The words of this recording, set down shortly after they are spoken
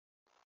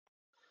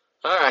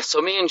All right, so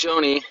me and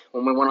Joni,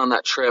 when we went on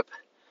that trip,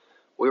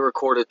 we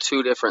recorded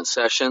two different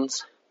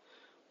sessions.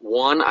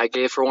 One, I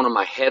gave her one of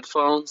my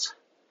headphones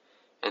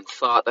and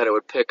thought that it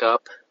would pick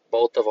up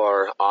both of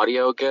our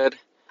audio good,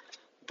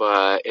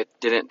 but it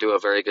didn't do a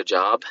very good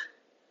job.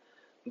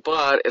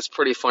 But it's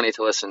pretty funny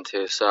to listen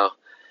to, so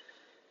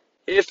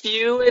if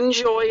you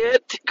enjoy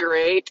it,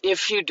 great.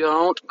 If you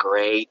don't,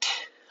 great.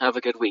 Have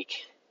a good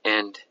week.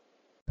 And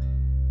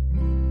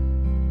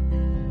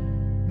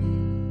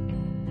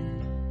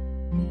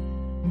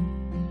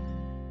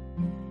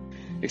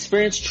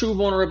experience true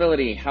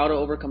vulnerability, how to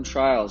overcome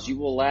trials. You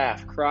will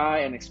laugh,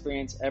 cry, and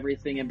experience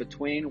everything in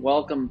between.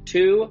 Welcome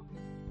to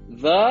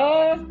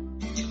the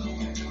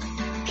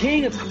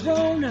King of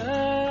Corona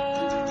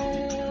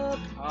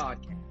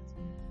podcast,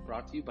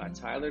 brought to you by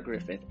Tyler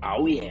Griffith.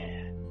 Oh,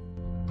 yeah.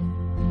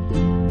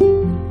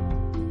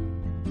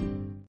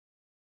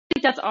 I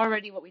think that's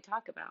already what we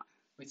talk about.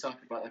 We talk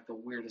about like the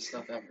weirdest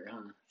stuff ever,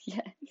 huh?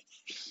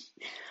 Yes.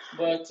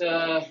 But,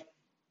 all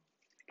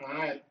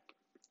right.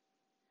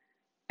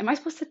 Am I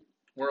supposed to?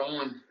 We're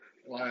on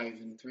live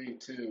in 3,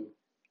 2,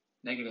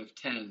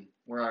 -10.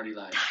 We're already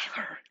live.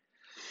 Tyler.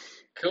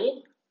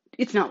 Cool?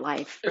 It's not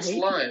live, right? It's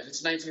live.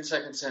 It's 19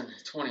 seconds in.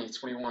 20,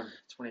 21,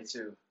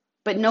 22.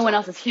 But no one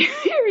else is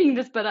hearing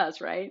this but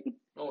us, right?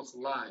 Oh, it's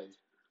live.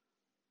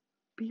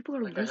 People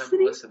are like listening?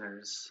 I have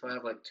listeners. So I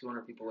have like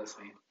 200 people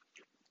listening.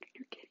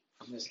 You're kidding.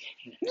 I'm just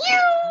kidding.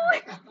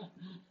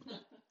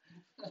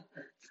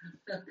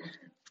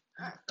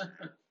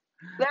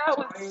 That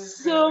was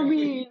so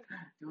mean.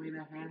 Doing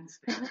a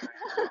handstand right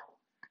now.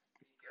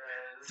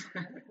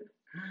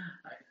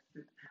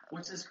 Because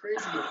which is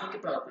crazy to think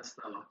about this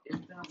though.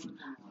 If that was on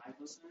live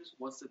listeners,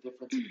 what's the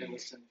difference if they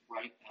listen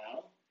right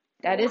now?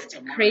 That is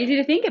crazy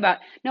to think about.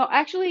 No,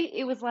 actually,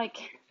 it was like...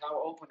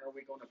 How open are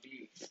we going to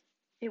be?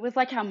 It was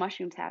like how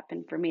mushrooms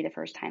happened for me the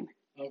first time.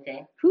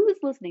 Okay. Who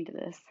is listening to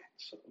this?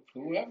 So,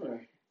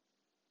 whoever.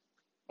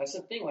 That's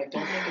the thing. Like,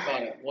 don't think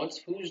about it.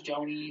 Who's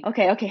Joni?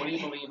 Okay. What do you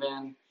believe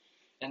in?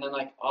 And then,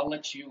 like, I'll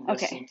let you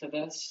listen to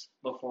this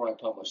before I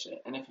publish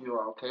it. And if you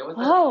are okay with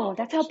it, oh,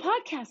 that's how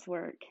podcasts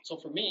work. So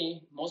for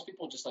me, most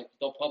people just, like,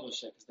 they'll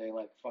publish it because they,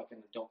 like,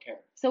 fucking don't care.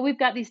 So we've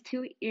got these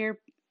two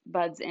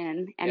earbuds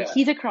in, and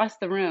he's across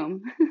the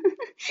room.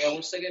 Yeah,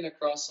 we're sitting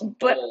across some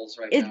bowls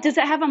right now. Does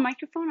it have a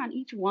microphone on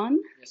each one?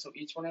 Yeah, so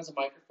each one has a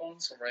microphone.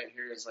 So right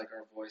here is, like,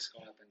 our voice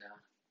going up and down.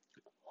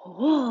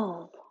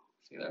 Whoa.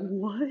 See that?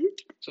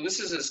 What? So this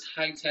is as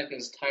high-tech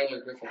as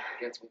Tyler Griffith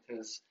gets with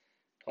his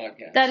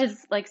podcast. That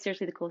is, like,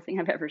 seriously the coolest thing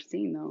I've ever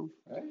seen, though.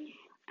 Right?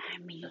 I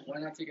mean...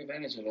 Why not take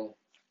advantage of it?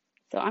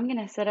 So I'm going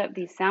to set up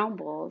these sound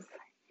bowls.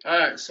 All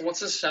right, so what's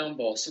this sound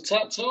bowl? So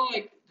tell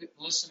like, the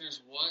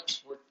listeners what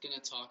we're going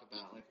to talk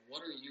about. Like,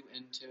 what are you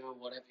into?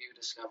 What have you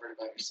discovered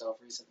about yourself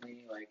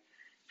recently? Like,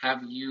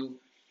 have you...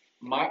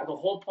 The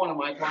whole point of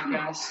my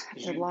podcast,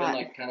 because you've been,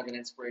 like, kind of an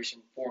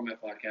inspiration for my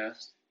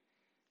podcast,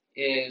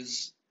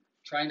 is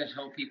trying to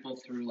help people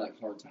through, like,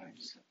 hard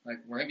times. Like,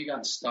 where have you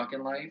gotten stuck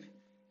in life?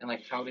 And,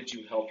 like, how did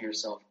you help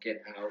yourself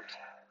get out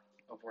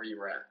of where you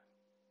were at?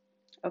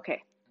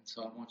 Okay. And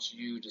so I want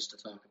you just to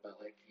talk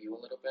about, like, you a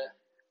little bit.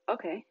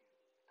 Okay.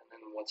 And then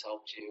what's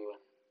helped you.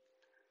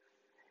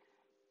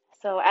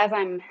 So as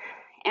I'm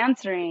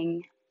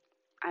answering,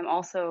 I'm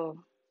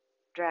also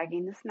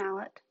dragging this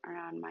mallet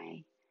around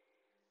my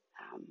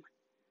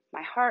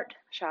my heart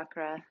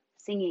chakra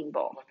singing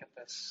bowl. Look at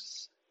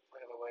this.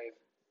 Look at the wave.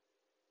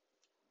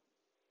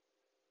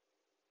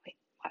 Wait,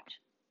 watch.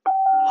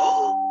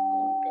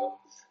 Oh, it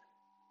goes.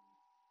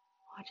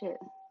 Watch it.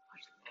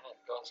 And it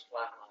goes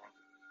flatline.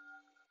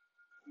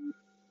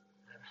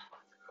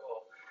 That's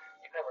cool.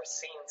 You've never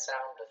seen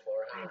sound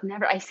before, huh? I've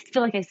never. I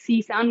feel like I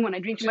see sound when I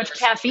drink too much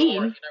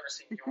caffeine. You've never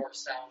seen your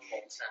sound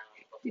bowl sound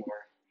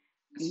before.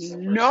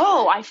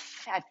 No, I've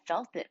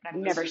felt it, but I've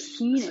never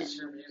seen it. This is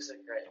your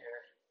music right here.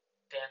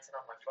 Dancing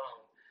on my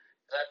phone.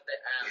 Because I have the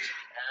app. So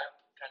the app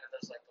kind of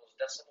does like those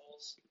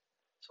decibels.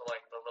 So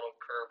like the little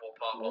curve will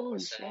pop up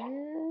with sound.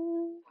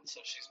 And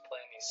so she's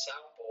playing these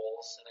sound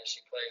bowls, and as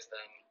she plays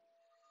them,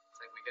 it's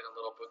like we get a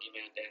little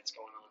boogeyman dance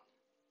going on.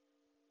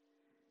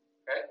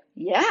 Right?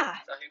 Yeah.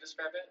 Is that how you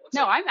describe it?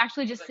 No, I'm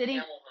actually just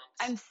sitting.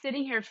 I'm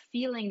sitting here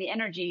feeling the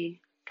energy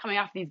coming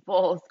off these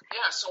bowls.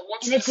 Yeah, so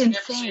what's this? It's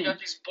insane. So you got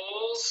these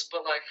bowls,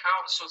 but like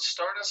how? So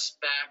start us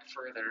back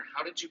further.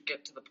 How did you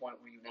get to the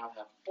point where you now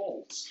have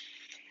bowls?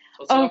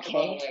 So let's talk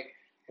about like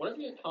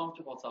whatever you're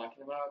comfortable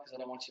talking about, because I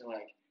don't want you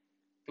like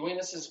doing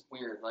this is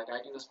weird. Like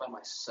I do this by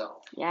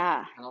myself.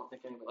 Yeah. I don't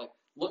think anybody like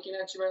looking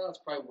at you right now. It's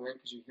probably weird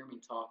because you hear me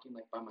talking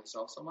like by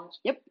myself so much.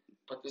 Yep.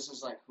 But this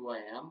is like who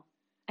I am.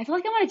 I feel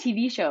like I'm on a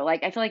TV show.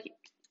 Like I feel like.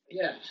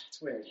 Yeah,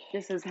 it's weird.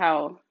 This is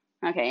how.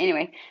 Okay.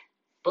 Anyway.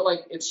 But,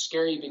 like, it's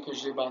scary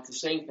because you're about to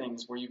say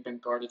things where you've been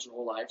guarded your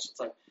whole life. So it's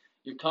like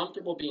you're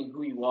comfortable being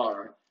who you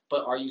are,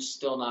 but are you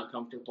still not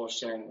comfortable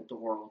sharing with the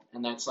world?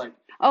 And that's like...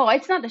 Oh,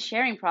 it's not the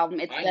sharing problem.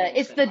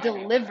 It's the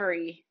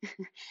delivery.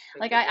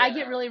 Like, I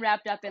get really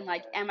wrapped up in,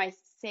 like, am I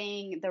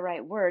saying the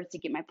right words to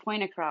get my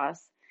point across?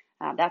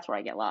 That's where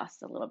I get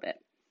lost a little bit.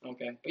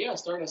 Okay. But, yeah,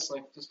 start us,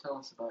 like, just tell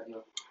us about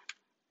you.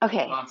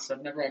 Okay. So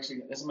I've never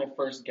actually, this is my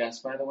first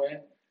guest, by the way.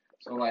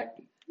 So, like,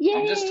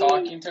 I'm just Yay!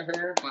 talking to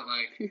her, but,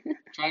 like,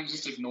 trying to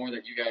just ignore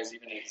that you guys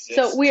even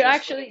So exist we're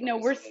just for the actually, no,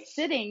 purpose we're of this,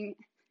 sitting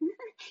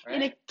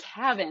in a right?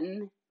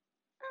 cabin.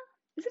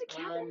 Is it a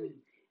cabin? Um,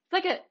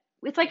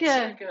 It's like it's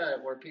a,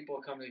 like where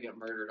people come to get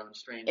murdered on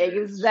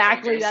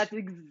exactly, strangers. that's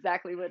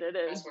exactly what it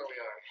is. That's where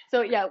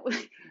So yeah,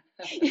 we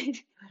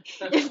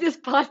if this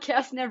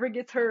podcast never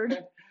gets heard, are.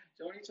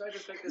 Joni tried to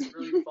pick this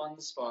really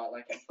fun spot,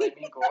 like in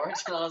Flaming Gorge,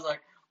 and I was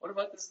like, what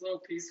about this little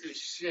piece of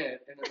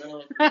shit in the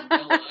middle of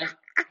Manila?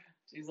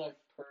 She's like,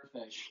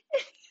 perfect.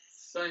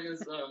 Sign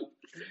us up.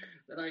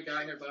 Then I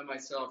got here by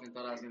myself and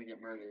thought I was gonna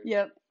get murdered.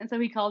 yep. And so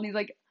he called and he's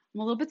like,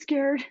 I'm a little bit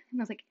scared. And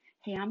I was like,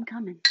 hey, I'm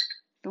coming.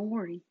 Don't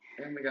worry.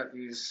 And we got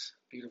these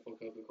beautiful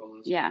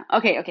Coca-Colas. Yeah.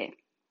 Okay.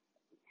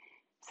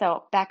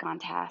 So back on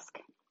task.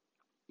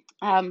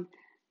 Um,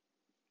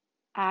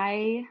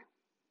 I,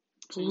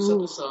 So you set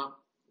this up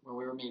when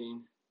we were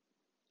meeting.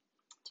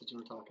 That's what you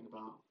were talking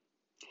about.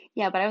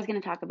 yeah, but I was going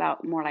to talk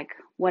about more like,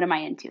 what am I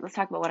into? Let's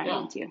talk about what I'm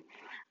Yeah. into.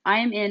 I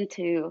am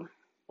into,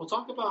 We'll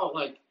talk about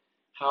like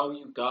how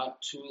you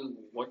got to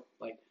what,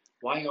 like,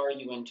 why are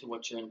you into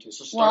what you're into?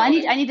 So well,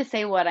 start I need to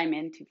say what I'm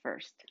into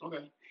first.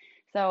 Okay.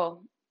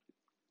 So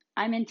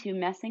I'm into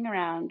messing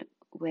around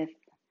with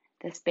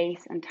the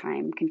space and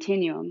time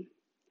continuum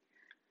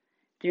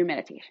through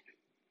meditation.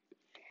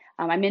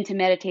 I'm into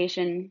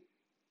meditation.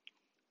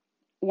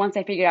 Once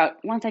I figure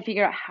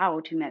out how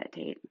to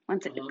meditate,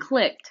 once it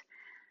clicked,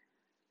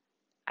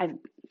 I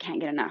can't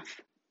get enough.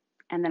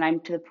 And then I'm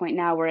to the point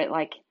now where it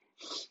like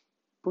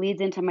bleeds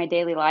into my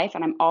daily life,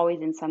 and I'm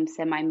always in some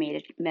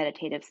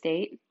semi-meditative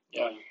state.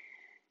 Yeah.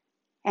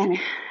 And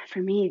for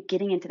me,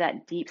 getting into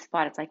that deep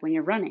spot, it's like when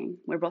you're running.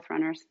 We're both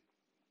runners.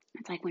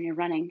 It's like when you're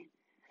running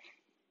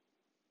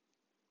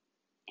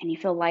and you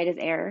feel light as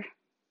air,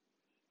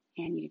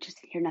 and you just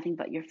hear nothing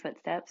but your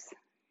footsteps.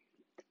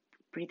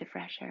 Breathe the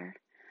fresh air.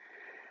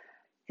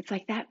 It's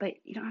like that, but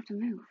you don't have to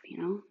move, you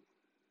know?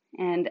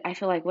 And I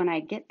feel like when I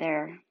get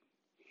there,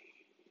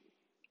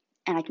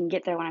 and I can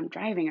get there when I'm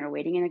driving or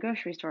waiting in the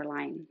grocery store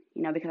line,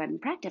 you know, because I'm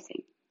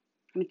practicing.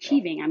 I'm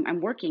achieving. Yeah.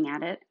 I'm working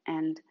at it.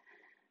 And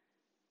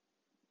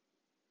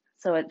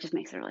so it just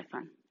makes it really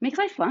fun. Makes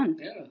life fun.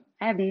 Yeah.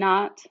 I have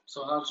not.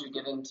 So how did you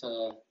get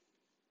into,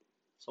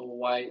 so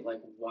why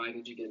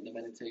did you get into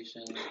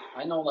meditation?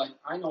 I know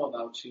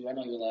about you. I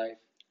know your life.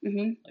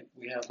 Mm-hmm. Like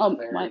we have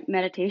what,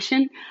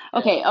 meditation?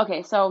 Okay. Yeah.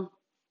 Okay. So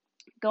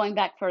going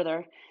back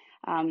further,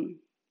 I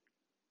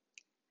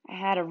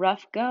had a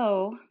rough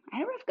go.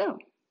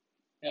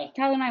 Yeah.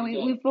 Tyler and I,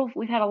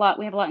 we've had a lot.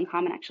 We have a lot in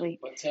common, actually.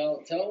 But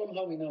tell them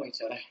how we know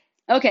each other.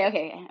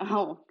 Okay.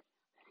 Oh.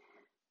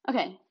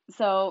 Okay.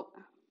 So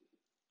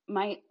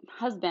my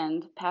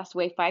husband passed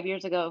away 5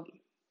 years ago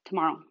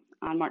tomorrow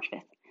on March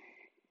 5th.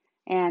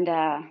 And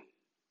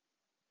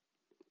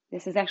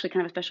this is actually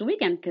kind of a special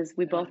weekend because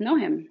we both know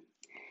him.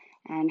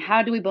 And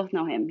how do we both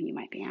know him, you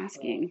might be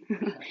asking.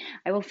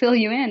 I will fill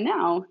you in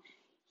now.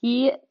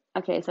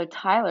 So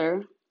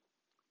Tyler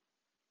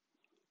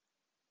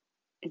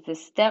is the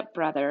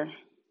stepbrother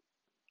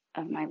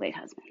of my late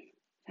husband. Is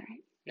that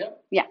right?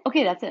 Yep. Yeah.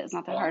 Okay, that's it. It's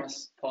not that hard.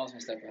 Paul's my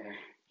stepbrother.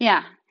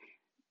 Yeah.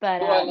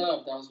 But who I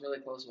loved. I was really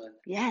close with.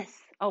 Yes.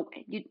 Oh,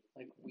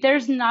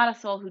 there's not a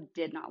soul who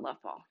did not love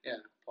Paul. Yeah,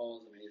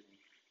 Paul is amazing.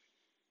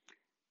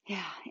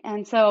 Yeah,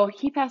 and so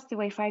he passed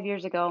away 5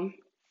 years ago,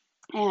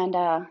 and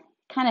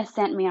kind of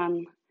sent me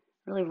on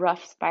a really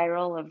rough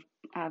spiral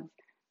of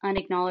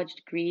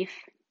unacknowledged grief,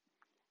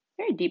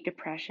 very deep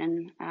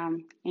depression,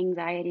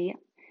 anxiety,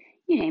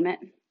 you name it.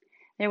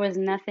 There was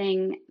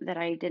nothing that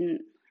I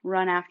didn't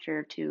run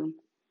after to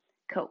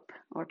cope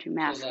or to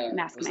mask my pain.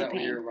 Was that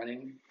when you were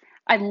running?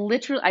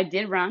 I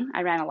did run.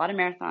 I ran a lot of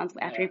marathons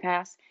after he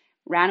passed.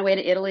 Ran away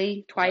to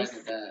Italy twice. I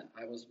did that.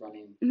 I was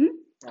running.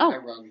 Mm-hmm. I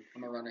run.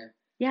 I'm a runner.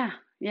 Yeah.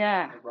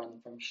 I run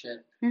from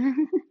shit.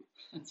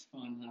 That's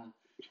fun, huh?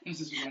 I'm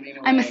just running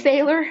away. I'm a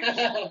sailor.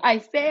 I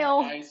sail.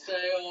 I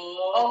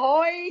sail.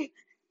 Ahoy!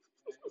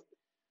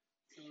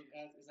 So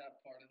is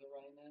that part of the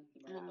running then?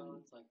 The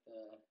marathons?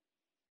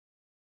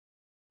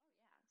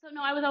 So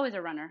no, I was always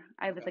a runner.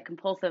 I was a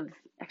compulsive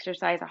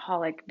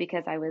exercise-aholic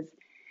because I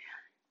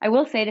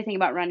will say the thing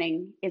about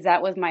running is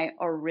that was my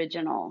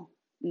original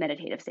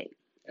meditative state.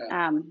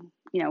 Yeah.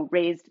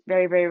 Raised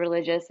very, very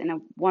religious in a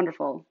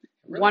wonderful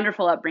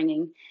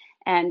upbringing.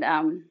 And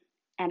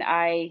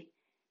I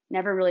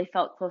never really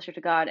felt closer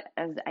to God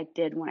as I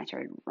did when I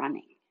started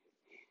running.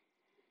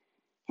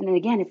 And then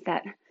again, it's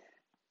that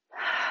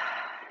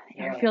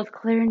air feels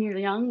clear in your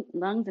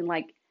lungs and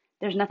like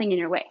there's nothing in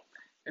your way.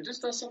 It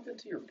just does something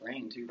to your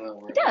brain too, though.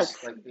 Where it does.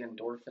 Like the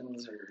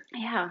endorphins or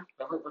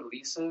whatever it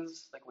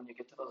releases, like when you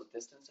get to those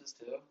distances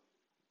too.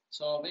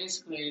 So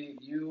basically,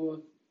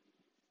 you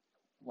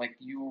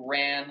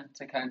ran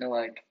to kind of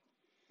like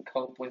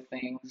cope with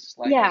things.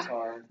 Life was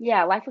hard.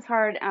 Yeah, life was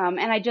hard. And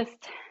I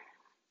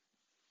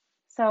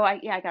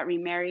got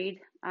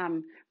remarried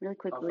really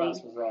quickly. How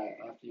fast was that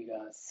after you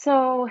got?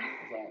 So was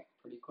that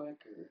pretty quick?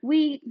 Or?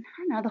 I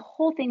don't know. The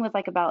whole thing was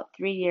like about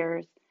 3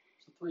 years.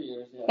 So 3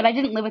 years, yeah. But I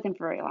didn't live with him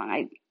for very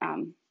long.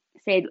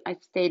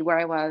 stayed where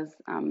I was,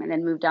 and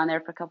then moved down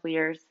there for a couple of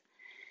years.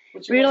 But you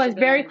must have Realized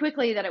very been,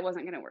 quickly that it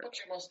wasn't going to work. but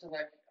you must have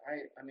like,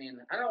 I mean,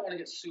 I don't want to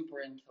get super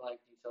into like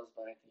details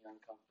about anything you're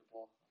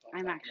uncomfortable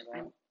about talking about,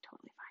 I'm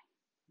totally fine.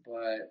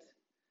 but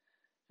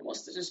it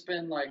must have just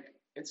been like,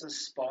 it's a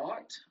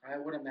spot, I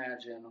would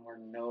imagine, where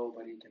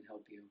nobody can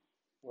help you.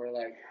 Where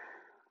like,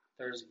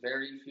 there's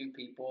very few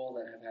people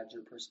that have had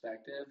your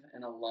perspective,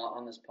 and a lot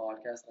on this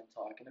podcast that I'm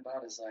talking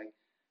about is like,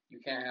 you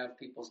can't have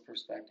people's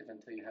perspective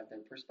until you have their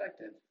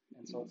perspective.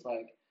 And so it's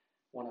like,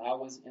 when I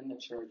was in the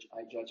church,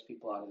 I judged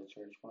people out of the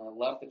church. When I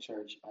left the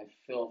church, I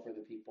feel for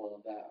the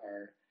people that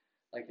are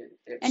like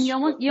it. And you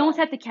almost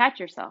have to catch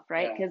yourself,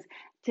 right? Yeah. Because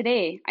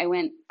today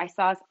I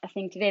saw a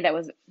thing today that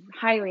was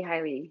highly,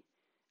 highly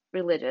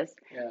religious,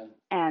 Yeah.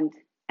 and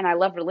I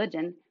love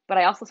religion, but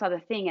I also saw the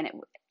thing and I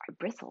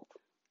bristled.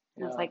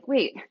 And I was like,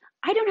 wait,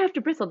 I don't have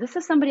to bristle. This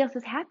is somebody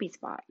else's happy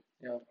spot.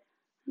 Yeah.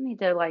 I need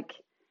to like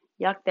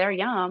yuck their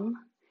yum,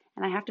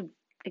 and I have to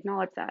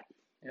acknowledge that.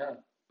 Yeah.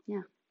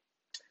 Yeah.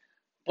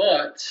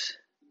 But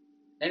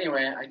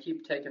anyway, I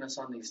keep taking us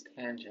on these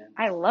tangents.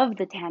 I love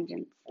the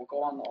tangents. We'll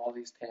go on all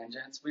these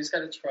tangents. We just got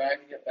to try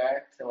to get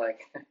back to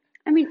like.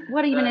 I mean,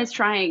 what even is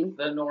trying?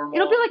 The normal.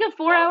 It'll be like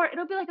a 4-hour.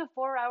 It'll be like a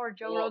 4-hour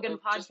Joe Rogan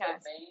podcast. Just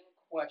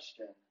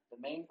the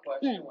main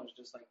question was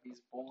just like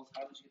these bowls.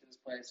 How did you get to this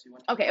place? You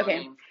went to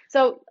Okay.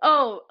 So,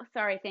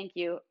 sorry, thank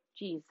you.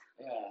 Jeez.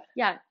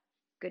 Yeah.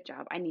 Good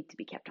job. I need to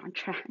be kept on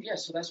track. Yeah,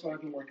 so that's what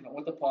I've been working on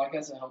with the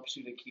podcast. It helps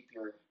you to keep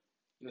your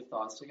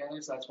thoughts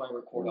together. So that's why I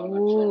record on a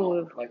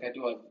journal. Like I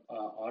do a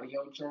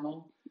audio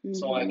journal,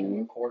 so I can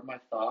record my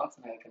thoughts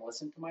and I can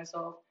listen to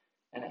myself,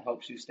 and it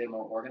helps you stay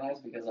more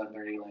organized because I'm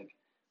very like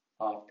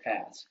off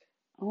task.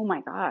 Oh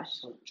my gosh.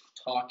 So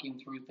talking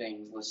through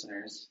things,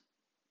 listeners.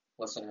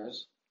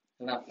 Isn't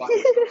that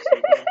fucking so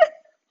stupid?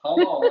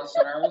 Hello,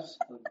 listeners.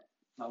 The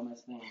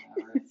dumbest thing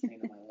I've ever seen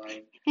in my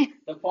life.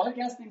 The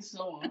podcasting's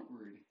so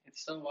awkward.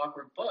 It's so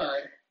awkward, but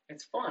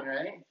it's fun,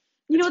 right?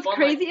 You know what's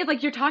crazy? It's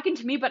like you're talking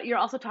to me, but you're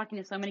also talking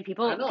to so many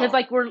people. Because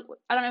like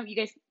I don't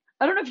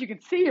know if you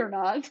can see or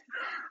not.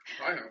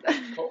 I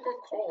have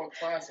Coca-Cola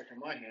Classic in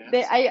my hand.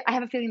 I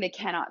have a feeling they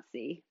cannot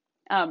see.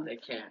 They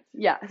can't.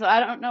 Yeah, so I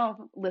don't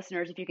know,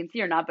 listeners, if you can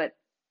see or not, but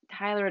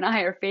Tyler and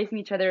I are facing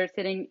each other,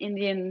 sitting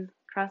Indian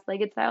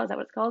cross-legged style. Is that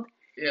what it's called?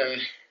 Yeah.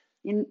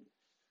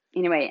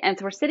 Anyway, and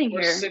so we're sitting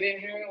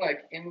here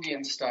like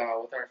Indian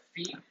style with our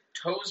feet,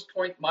 toes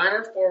point. Mine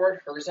are forward,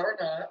 hers are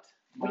not.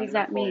 What does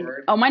that mean?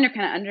 Oh, mine are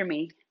kind of under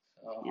me.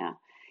 Oh. Yeah.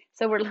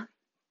 So we're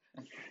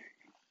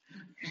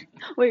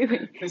wait.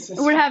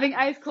 We're having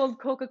ice cold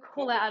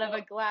Coca-Cola out of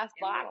a glass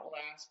bottle.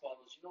 Glass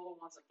bottles. You know the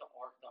ones like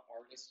the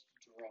artist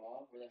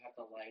draw where they have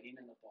the lighting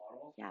in the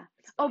bottle? Yeah.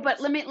 Oh, but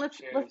let's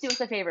do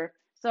us a favor.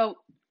 So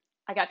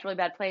I got to a really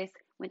bad place,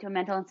 went to a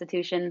mental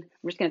institution.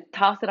 I'm just gonna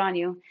toss it on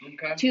you.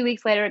 Okay. 2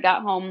 weeks later,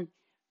 got home.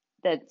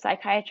 The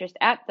psychiatrist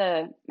at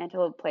the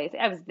mental place,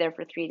 I was there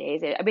for 3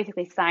 days. I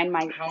basically signed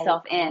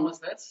myself in. How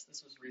was this?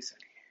 This was recent.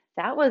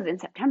 That was in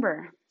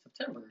September.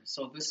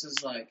 So this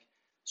is like,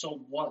 so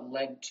what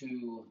led to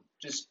you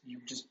just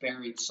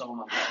buried so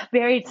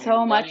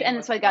much?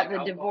 And so I got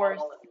the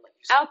divorce.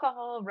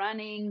 Alcohol,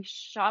 running,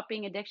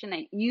 shopping,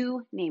 addiction,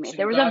 you name it. So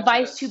there was a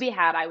vice to be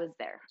had. I was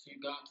there. So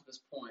you got to this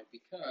point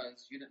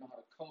because you didn't know how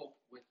to cope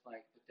with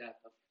like the death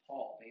of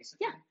Paul,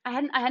 basically. Yeah,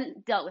 I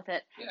hadn't dealt with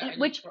it,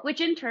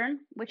 which in turn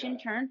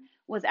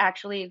was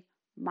actually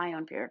my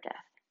own fear of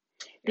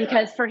death,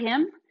 because for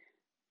him,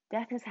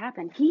 death has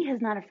happened. He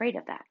is not afraid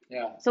of that.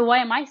 Yeah. So why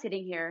am I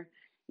sitting here?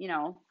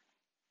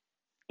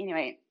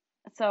 Anyway,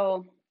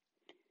 so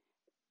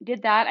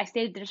did that. I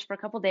stayed just for a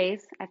couple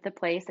days at the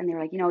place, and they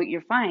were like,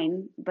 you're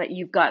fine, but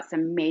you've got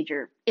some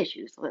major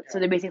issues. So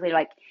they're basically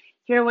like,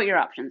 here are what your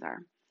options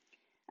are: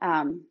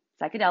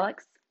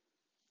 psychedelics,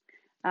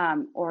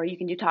 or you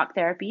can do talk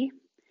therapy.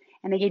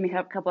 And they gave me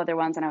a couple other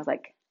ones, and I was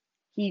like,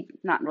 he's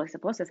not really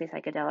supposed to say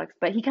psychedelics,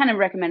 but he kind of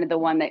recommended the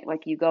one that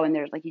like you go and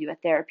there's like you do a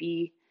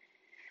therapy,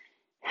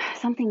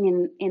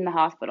 something in the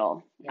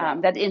hospital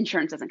that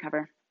insurance doesn't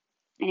cover.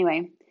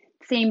 Anyway,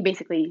 same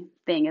basically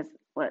thing as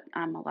what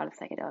a lot of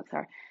psychedelics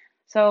are.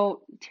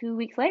 So 2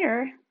 weeks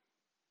later,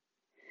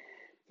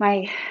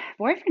 my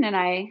boyfriend and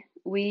I,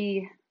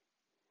 we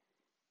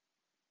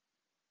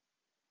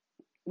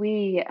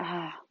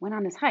went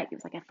on this hike. It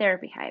was like a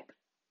therapy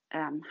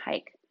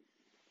hike.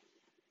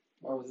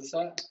 Where was this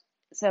at?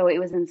 So it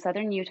was in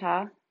southern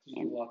Utah.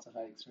 You do lots of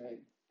hikes, right?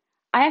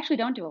 I actually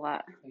don't do a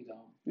lot. You don't?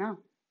 No.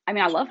 I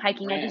mean, I love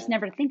hiking. I just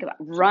never think about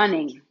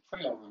running.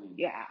 Trail running.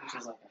 Yeah. Which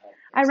is like a hike.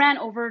 I ran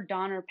over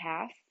Donner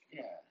Pass.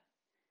 Yeah.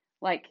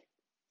 Like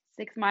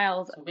 6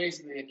 miles. So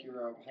basically, if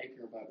you're a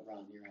hiker but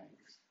run, you're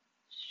hikers.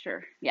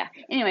 Sure. Yeah.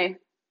 Anyway.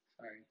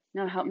 Sorry.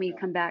 No, help me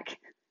come back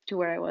to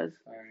where I was.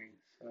 Sorry.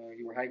 So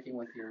you were hiking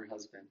with your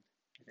husband,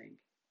 I think.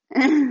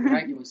 You were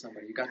hiking with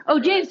somebody. You got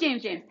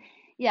James.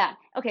 Yeah.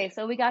 Okay.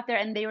 So we got there,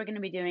 and they were going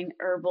to be doing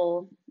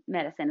herbal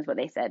medicine, is what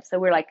they said. So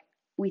we're like,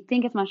 we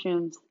think it's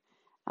mushrooms.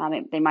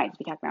 They might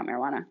be talking about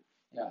marijuana.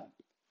 Yeah.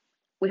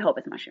 We hope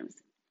it's mushrooms.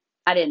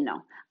 I didn't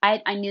know.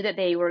 I knew that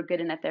they were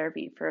good in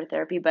for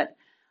therapy, but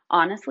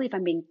honestly, if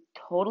I'm being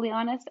totally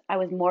honest, I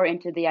was more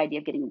into the idea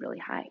of getting really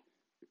high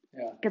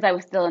Yeah. because I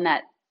was still in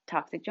that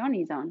toxic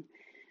Joni zone.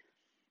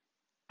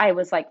 I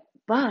was like,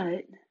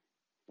 but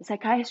the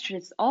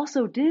psychiatrist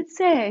also did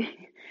say,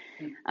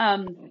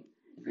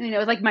 it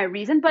was like my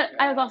reason, but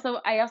Yeah.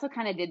 I also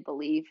kind of did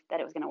believe that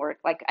it was going to work.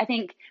 Like, I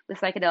think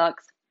with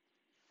psychedelics,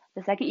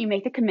 the second you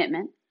make the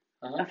commitment,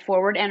 a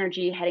forward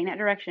energy heading that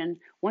direction,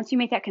 once you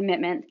make that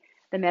commitment,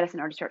 the medicine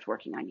already starts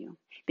working on you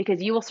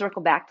because you will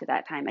circle back to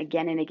that time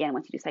again and again.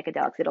 Once you do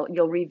psychedelics,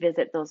 you'll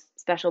revisit those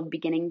special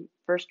beginning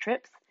first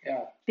trips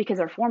because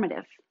they're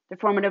formative. They're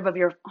formative of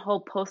your whole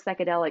post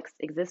psychedelics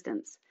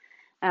existence.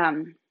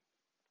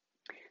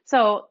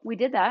 So we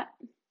did that,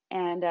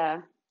 and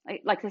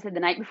like I said, the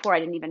night before, I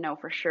didn't even know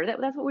for sure that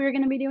that's what we were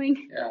going to be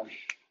doing. Yeah.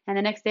 And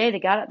the next day, they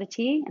got out the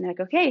tea, and they're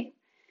like, "Okay,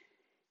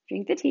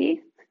 drink the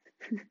tea,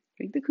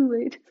 drink the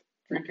Kool-Aid."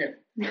 Drink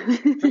it.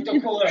 Drink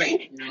the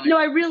Kool-Aid. Like, no,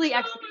 I really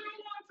actually.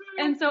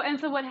 And so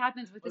what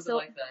happens with was the it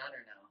like that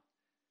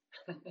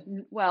or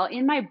no? Well,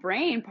 in my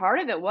brain, part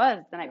of it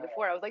was the night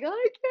before. I was like, "Oh,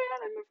 I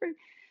can't, I'm afraid."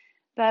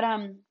 But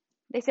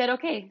they said,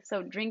 "Okay,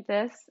 so drink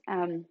this.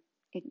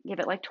 Give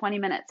it like 20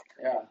 minutes."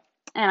 Yeah.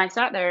 And I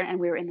sat there, and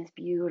we were in this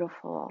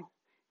beautiful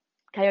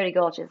Coyote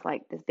Gulch is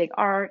like this big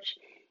arch.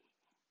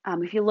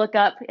 If you look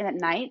up at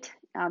night,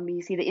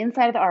 you see the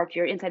inside of the arch.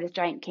 You're inside this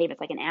giant cave.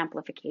 It's like an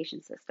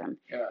amplification system.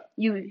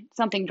 Yeah.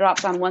 Something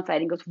drops on one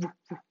side and goes. Woof,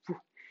 woof, woof.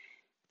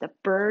 The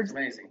birds,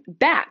 amazing.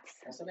 Bats.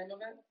 What's the name of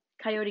it?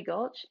 Coyote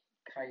Gulch.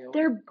 Coyote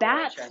There are Gulch.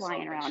 bats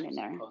flying around in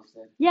there.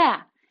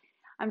 Yeah,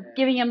 I'm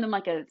giving them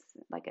like a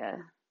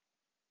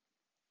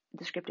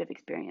descriptive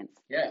experience.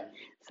 Yeah.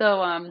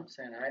 So I'm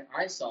saying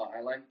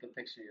I like the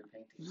picture you're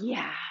painting.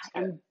 Yeah,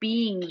 and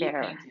being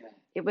there,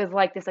 it was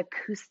like this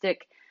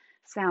acoustic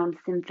sound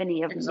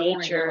symphony of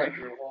nature. Like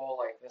your whole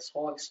this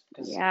whole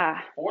yeah.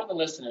 For the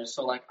listeners,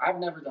 so like I've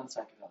never done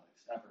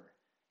psychedelics ever,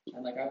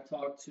 and like I've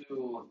talked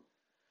to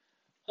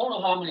I don't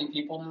know how many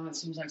people now. It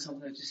seems like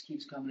something that just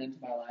keeps coming into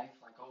my life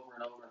like over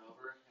and over and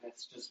over, and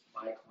it's just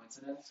by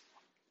coincidence,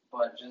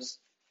 but just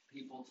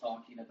people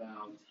talking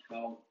about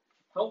how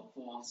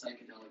helpful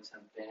psychedelics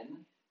have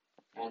been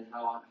and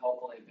how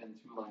helpful they've been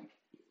through like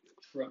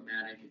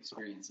traumatic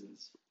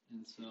experiences.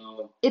 And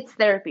so it's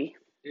therapy.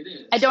 It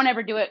is. I don't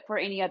ever do it for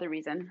any other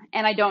reason,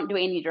 and I don't do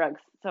any drugs,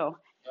 so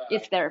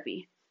it's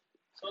therapy.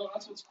 So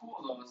that's what's cool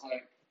though, is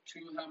like to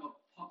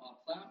have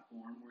a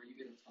platform where you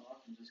get to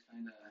talk and just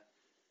kind of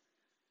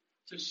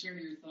to share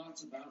your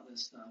thoughts about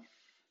this stuff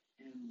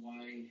and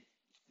why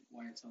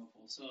it's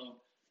helpful. So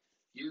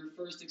your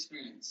first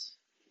experience.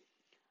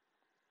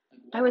 Like,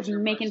 I was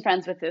making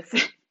friends with this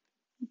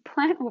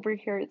plant over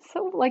here. It's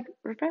so like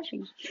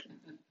refreshing.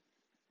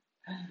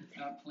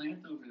 That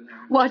plant over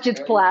there. Watch,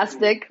 it's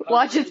plastic.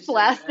 Watch, it's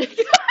plastic.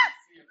 It's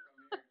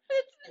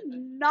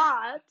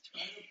not.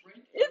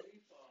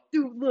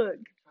 Dude, look.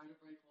 Try to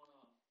break one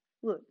off.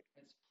 Look.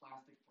 It's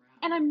plastic brown.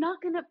 And I'm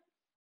not gonna.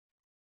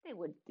 They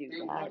would do that.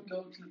 They would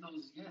go to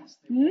those. Yes.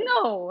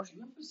 No. Do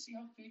you ever see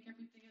how fake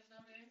everything is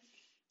nowadays?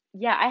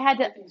 Yeah, I had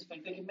to. Everything's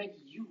fake. They can make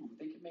you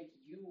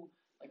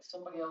like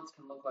somebody else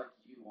can look like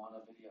you on a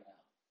video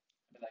now.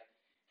 Be like,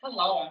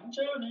 "Hello, I'm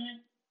Joni."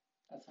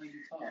 That's how you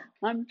talk.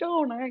 I'm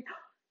Joni.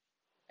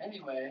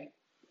 Anyway.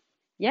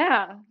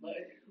 Yeah.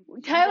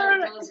 Like,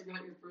 Tyler. Tell us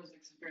about your first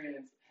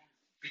experience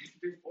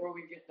before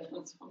we get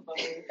down some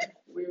other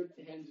weird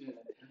tangent.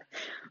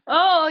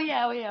 Oh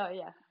yeah.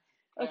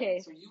 Okay.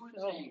 So you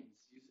and James.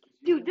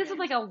 Dude, this is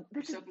like a.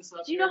 This is.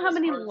 Do you know how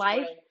many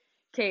life?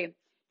 Okay.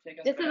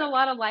 This is a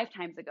lot of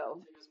lifetimes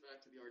ago. Take us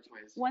back to the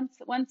archways.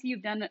 Once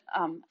you've done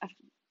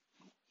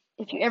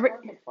if you ever.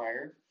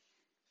 Fire.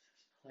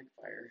 I like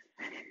fire.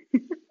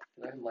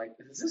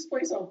 Is this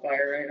place on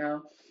fire right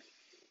now?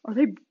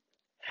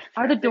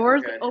 Are the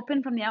doors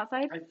open from the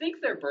outside? I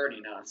think they're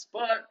burning us,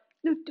 but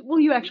will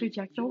you actually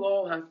check them? You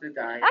all have to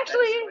die.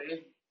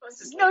 Actually,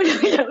 no.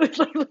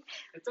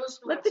 It does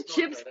let the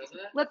chips,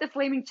 let the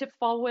flaming chips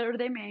fall where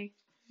they may.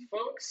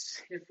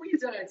 Folks, if we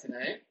die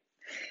tonight,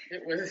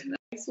 it was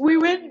nice. We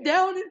went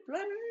down in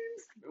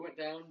flames. We went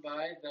down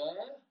by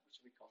what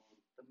should we call them?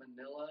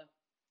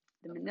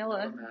 The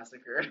Manila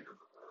massacre.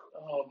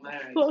 Oh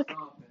man, Look.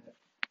 Stop it.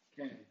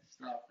 Okay,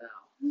 stop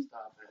now.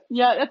 Stop it.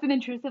 Yeah, that's an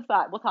intrusive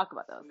thought. We'll talk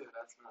about those. Dude,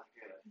 that's not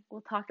good.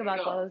 We'll talk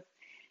about those.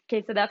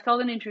 Okay, so that's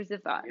called an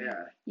intrusive thought.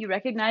 Yeah. You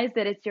recognize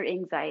that it's your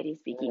anxiety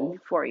speaking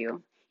for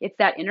you. It's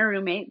that inner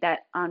roommate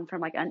that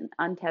from like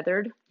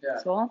untethered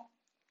soul.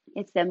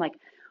 It's them like,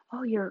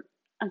 oh, you're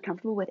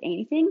uncomfortable with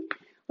anything?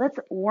 Let's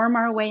worm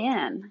our way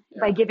in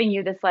by giving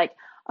you this like,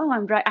 oh,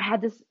 I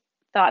had this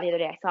thought the other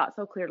day. I saw it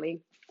so clearly.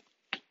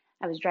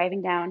 I was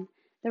driving down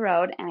the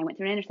road and I went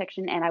through an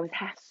intersection and I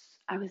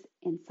was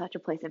in such a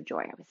place of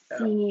joy. I was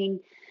singing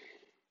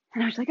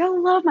and I was like, I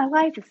love my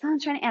life. The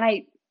sun's shining.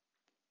 And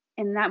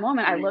in that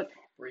moment, I looked.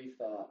 Brief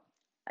thought.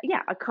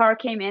 Yeah, a car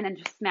came in and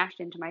just smashed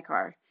into my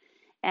car,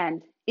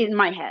 and in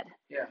my head.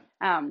 Yeah.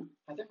 I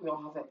think we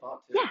all have that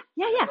thought too.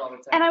 Yeah.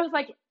 And I was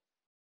like,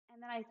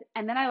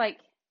 and then I like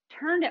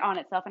turned it on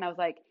itself, and I was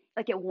like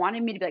it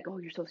wanted me to be like, oh,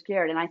 you're so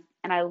scared, and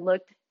I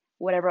looked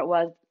whatever it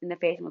was in the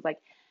face and was like,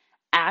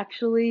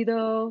 actually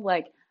though,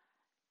 like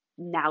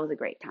now is a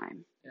great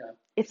time. Yeah.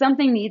 If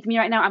something needs me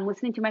right now, I'm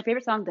listening to my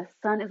favorite song, the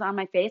sun is on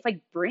my face,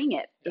 like bring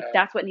it. If Yeah.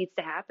 that's what needs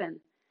to happen.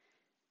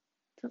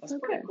 So That's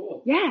pretty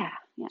cool. Yeah.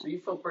 So you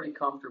feel pretty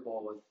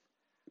comfortable with,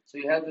 so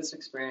you had this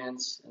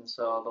experience, and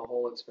so the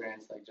whole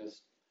experience like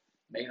just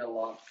made a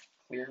lot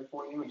clearer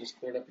for you and just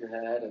cleared up your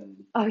head.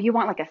 And Oh, you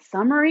want like a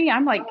summary?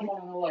 I'm like, I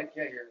want to know, like,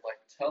 yeah, you're like,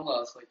 tell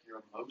us like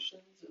your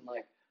emotions and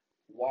like,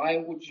 why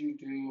would you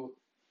do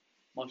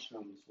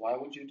mushrooms? Why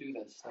would you do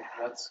this? Like,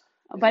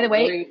 by the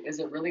way, is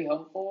it really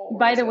helpful?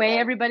 By the way,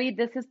 everybody,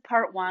 this is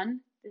part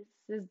 1. This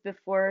is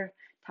before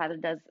Tyler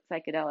does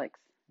psychedelics.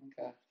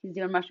 Okay. He's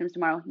doing mushrooms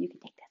tomorrow. You can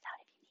take this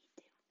out if you need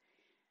to.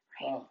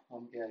 Right? Oh,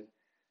 I'm good.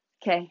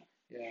 Okay.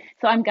 Yeah.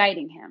 So I'm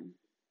guiding him.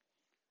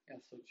 Yeah.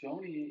 So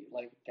Joni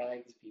like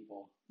guides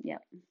people.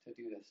 Yep. To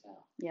do this now.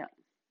 Yep.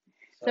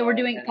 So we're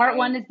doing part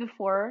 1 is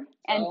before,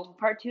 and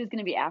part 2 is going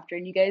to be after.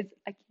 And you guys,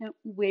 I can't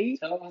wait.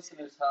 Tell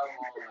listeners how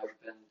long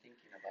I've been thinking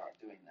about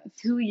doing this.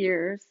 2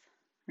 years,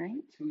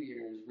 right? 2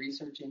 years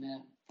researching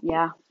it.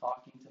 Yeah.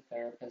 Talking to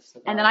therapists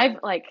about and then I've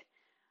like,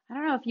 I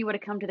don't know if you would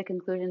have come to the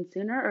conclusion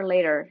sooner or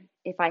later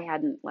if I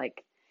hadn't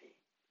like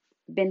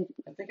been.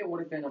 I think it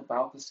would have been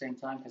about the same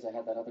time because I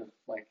had that other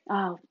like.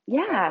 Oh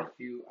yeah.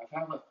 I've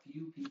had a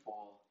few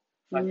people.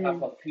 I've had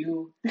a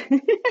few.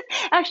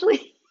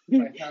 Actually.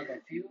 I have a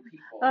few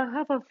people. I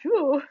have a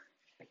few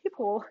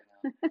people.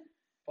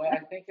 But I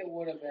think it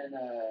would have been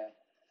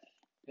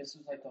this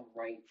was like the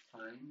right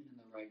time and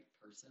the right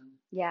person.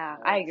 Yeah,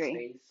 I agree.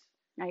 Space.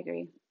 I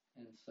agree.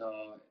 And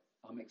so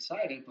I'm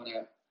excited, but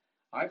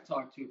I've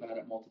talked to you about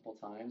it multiple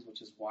times,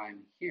 which is why I'm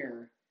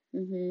here.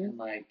 Mm-hmm. And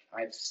like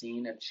I've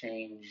seen a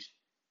change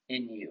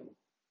in you.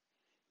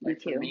 Like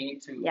me too. For me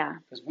too. Yeah.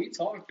 Because we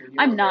talked.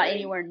 I'm not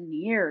anywhere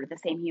near the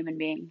same human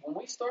being. When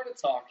we started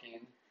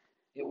talking,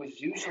 it was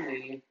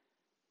usually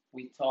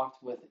we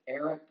talked with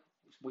Eric,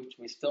 which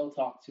we still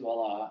talk to a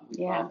lot.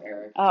 We love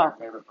Eric. He's our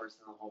favorite person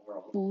in the whole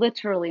world.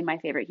 Literally my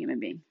favorite human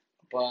being.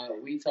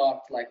 But we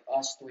talked like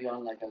us three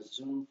on like a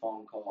Zoom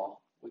phone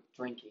call with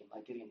drinking,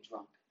 like getting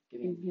drunk,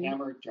 getting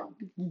hammered drunk.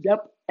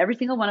 Yep. Every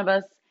single one of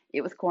us.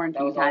 It was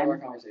quarantine time. That was all our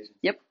conversations.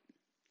 Yep.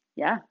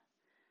 Yeah.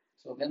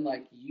 So then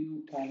like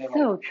you kind of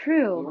so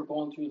true. We were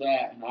going through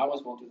that and I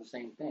was going through the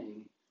same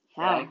thing.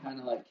 Yeah. I kind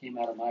of like came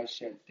out of my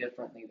shit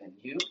differently than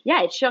you.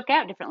 Yeah, it shook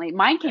out differently.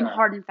 Mine came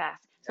hard and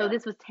fast. So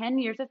this was 10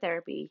 years of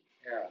therapy.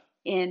 Yeah.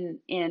 In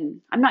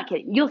I'm not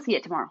kidding. You'll see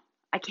it tomorrow.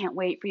 I can't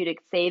wait for you to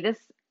say this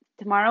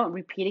tomorrow,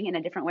 repeating it in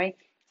a different way.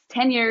 It's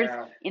 10 years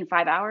in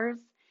 5 hours,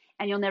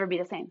 and you'll never be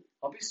the same.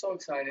 I'll be so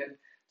excited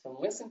to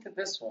listen to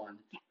this one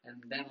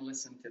and then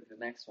listen to the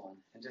next one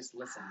and just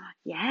listen.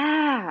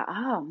 Yeah.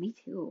 Oh, me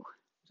too.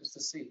 Just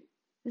to see.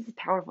 This is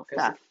powerful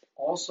stuff.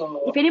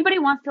 Also, if anybody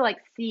wants to like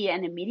see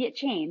an immediate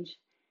change,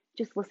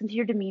 just listen to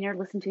your demeanor.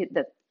 Listen to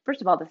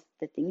first of all,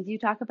 the things you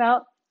talk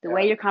about, the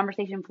way your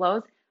conversation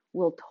flows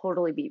will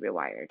totally be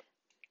rewired.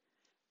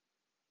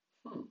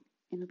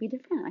 It'll be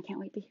different. I can't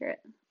wait to hear it.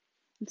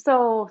 I'm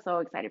so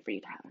excited for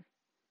you, Tyler.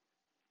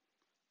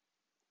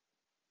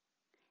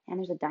 And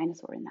there's a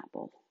dinosaur in that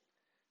bowl.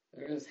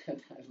 There is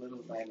a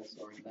little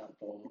dinosaur in that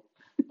bowl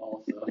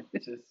also,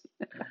 which is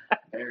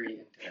very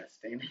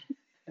interesting.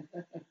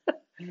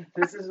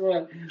 This is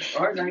what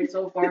our night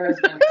so far has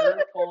been,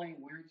 her pulling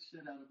weird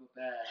shit out of a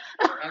bag.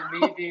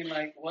 And me being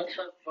like, what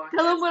the fuck?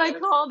 Tell them what I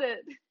called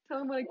it. Tell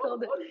them what I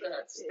called it. What is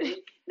that?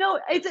 Steak? No,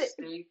 it's a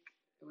steak.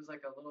 It was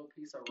like a little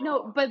piece of raw.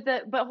 No,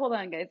 but hold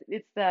on, guys.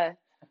 It's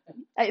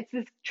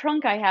this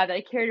trunk I have that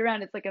I carried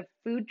around. It's like a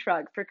food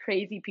truck for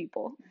crazy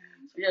people.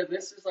 So yeah,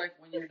 this is like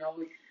when you know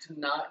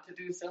not to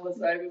do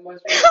psilocybin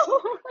mushrooms.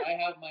 I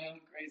have my own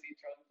crazy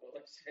trunk full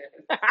of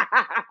shit.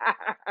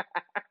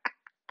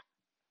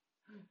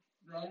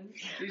 Run.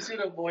 You should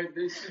avoid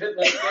this shit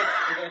like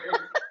that.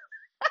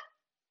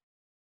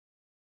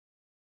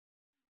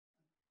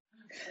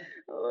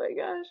 Oh my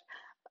gosh.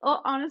 Oh,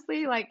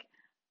 honestly, like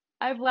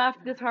I've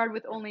laughed this hard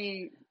with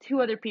only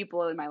 2 other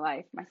people in my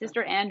life. My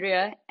sister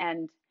Andrea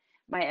and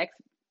my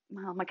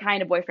my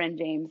kind of boyfriend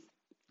James.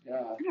 Yeah.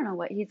 I don't know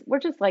what we're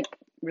just like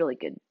really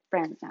good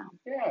friends now.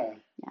 Yeah.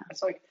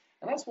 It's like,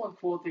 and that's one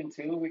cool thing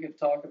too we could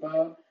talk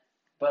about,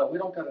 but we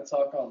don't gotta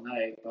talk all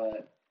night,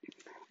 but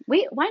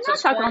why not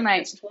talk all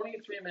night? It's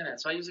 23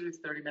 minutes. So I usually do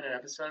 30-minute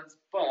episodes,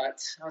 but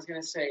I was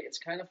gonna say it's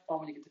kind of fun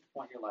when you get to the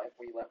point in your life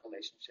where you let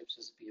relationships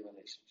just be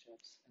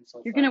relationships. And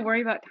so you're gonna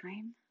worry about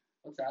time?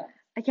 What's that?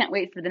 I can't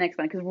wait for the next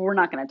one because we're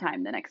not gonna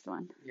time the next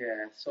one.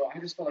 Yeah. So I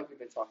just feel like we've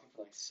been talking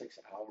for like 6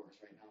 hours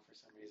right now for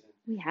some reason.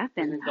 We have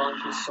been. We've gone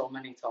through so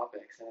many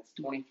topics, and it's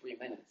 23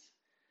 minutes.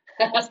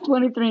 It's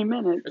 23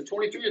 minutes. It's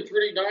 23 or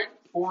 39,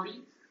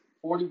 40,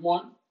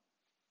 41,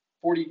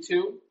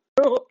 42,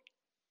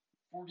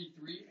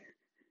 43.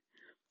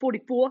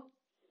 44.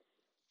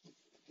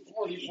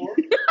 44.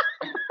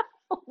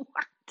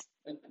 What?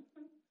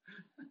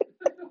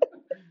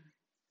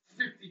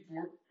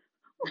 54.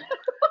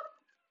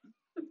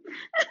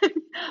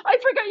 I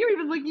forgot you were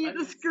even looking at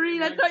the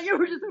screen. I thought you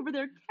were just over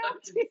there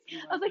counting.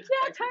 I was like,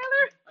 yeah,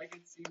 Tyler. I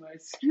can see my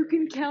screen. You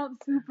can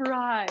count super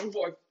high.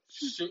 Oh,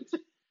 shit.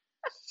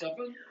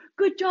 Seven?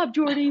 Good job,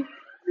 Jordy.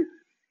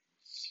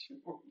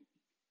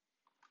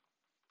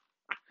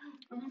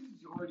 Who's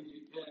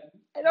Jordy again?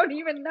 I don't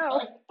even know.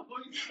 I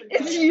always think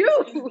It's that you.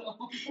 in the woman's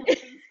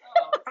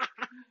house.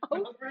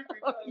 Remember we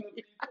call the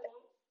people?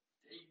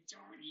 Hey,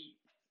 Jordy.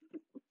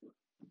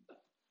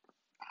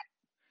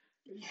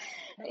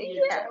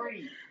 Hey, Yeah.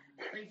 Jordy.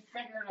 They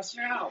figured us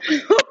out.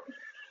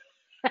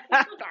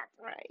 That's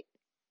right.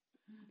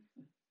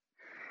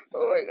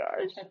 Oh my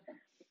gosh.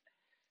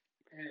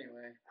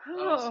 Anyway,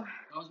 Oh.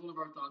 that was one of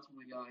our thoughts when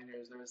we got in here.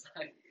 Is there was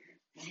like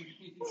these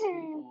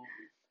people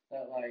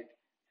that like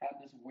had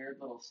this weird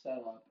little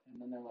setup,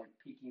 and then they're like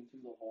peeking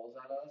through the holes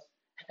at us,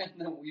 and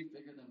then we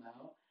figure them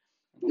out.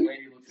 And the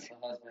lady looks at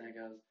the husband and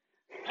goes,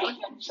 "Hey,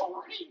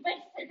 Jordy, they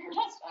figured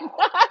us out.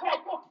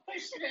 We're going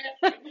pushing it.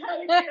 We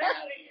gotta get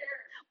out of here.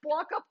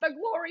 Block up the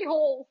glory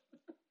hole."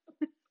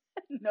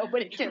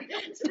 Nobody can. You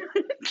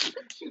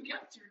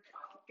got your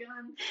cock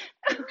gun.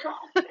 You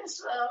cock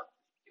this up.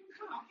 You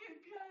cock it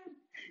good.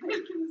 They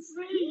can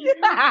see you.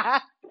 They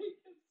can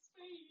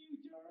see you,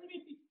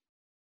 Jordy."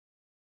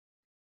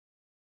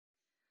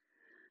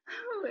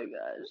 Oh my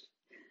gosh.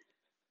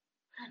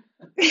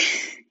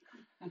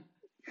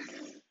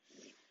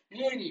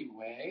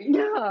 Anyway.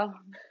 Yeah.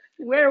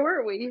 Where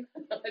were we?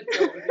 I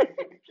don't even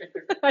care.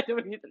 I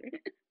don't either.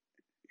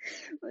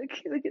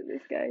 Look at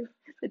this guy.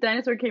 The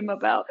dinosaur came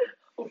up out.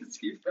 How is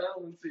he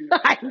balancing?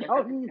 I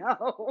don't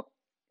know.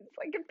 It's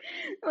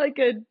like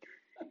a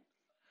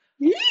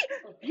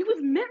he was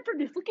meant for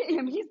this. Look at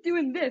him. He's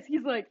doing this.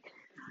 He's like,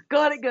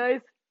 got it,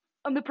 guys.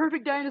 I'm the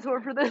perfect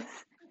dinosaur for this.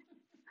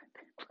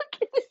 Look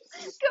at this.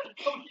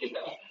 Oh yeah.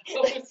 I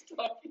was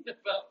talking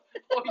about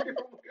all your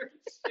weird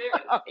shit.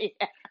 Oh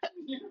yeah.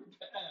 In your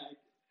bag.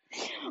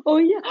 Oh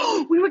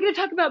yeah. We were gonna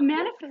talk about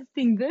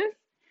manifesting this.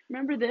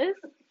 Remember this?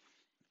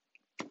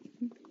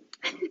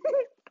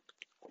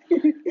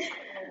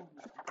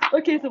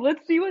 Okay, so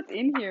let's see what's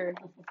in here.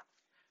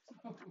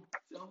 So,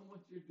 tell them what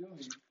you're doing.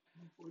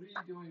 What are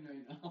you doing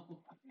right now?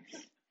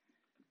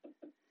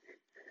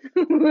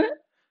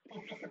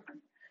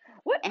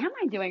 What am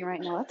I doing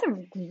right now? That's a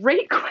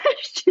great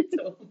question.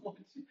 Tell them what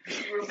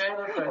you were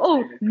manifesting.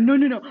 Oh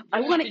no!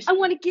 I want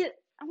to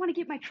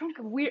get my trunk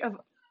of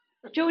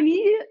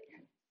Joni.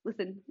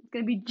 Listen, it's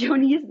gonna be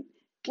Joni's.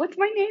 What's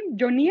my name?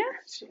 Jonia?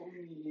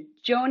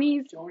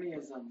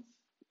 Joniisms.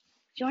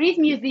 Joni's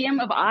Museum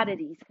of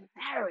Oddities.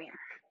 There we are.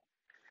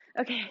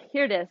 Okay,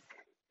 here it is.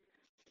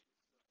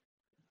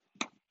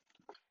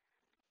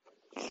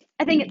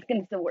 I think it's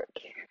gonna still work.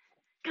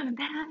 Coming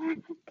back.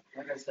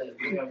 Like I said,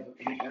 we have an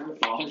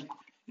AirPod.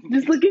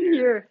 Just look in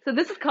here. So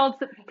this is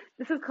called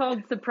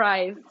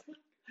surprise.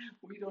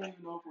 We don't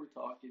even know if we're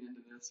talking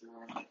into this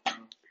or not.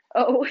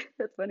 Oh,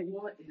 that's funny.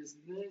 What is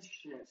this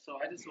shit? So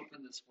I just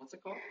opened this. What's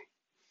it called?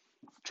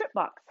 Trip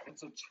box.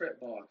 It's a trip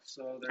box.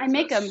 So there's I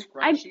make them.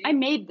 scrunchie. I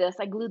made this.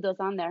 I glued those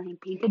on there and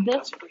painted this.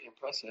 That's pretty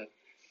impressive.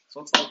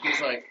 So it's like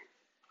these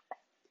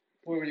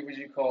what would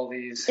you call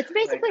these? It's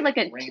basically like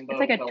a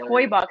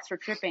toy box for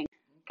tripping.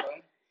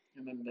 Okay.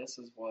 And then this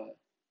is what?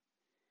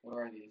 What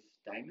are these?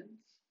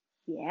 Diamonds?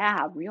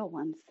 Yeah, real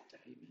ones.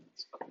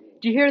 Diamonds. Cool.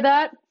 Do you hear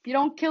that? If you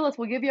don't kill us,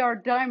 we'll give you our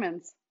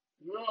diamonds.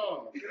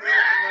 No, get away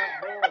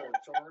from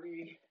that hole,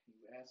 Jordy.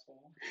 You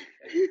asshole.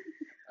 Okay.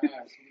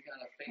 Alright, so we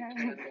got a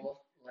fake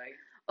candle light.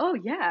 Oh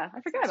yeah, I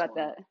forgot about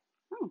that.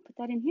 Oh, put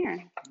that in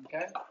here.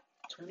 Okay.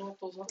 Turn off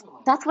those other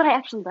lights. That's what I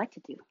actually like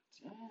to do.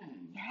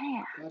 Dang.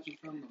 Yeah. Got you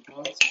from the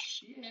box of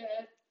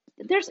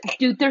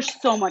shit.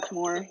 There's so much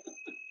more.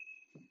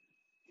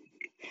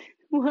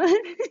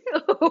 What?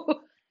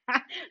 Oh,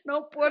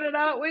 don't put it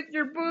out with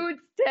your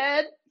boots,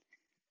 Ted.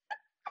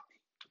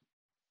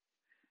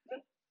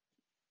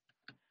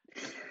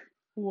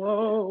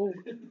 Whoa.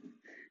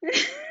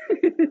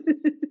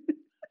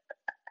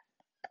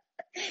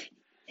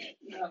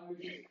 Now we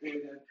just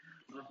created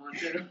a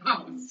haunted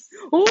house.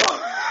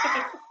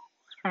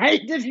 Why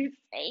did you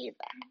say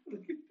that?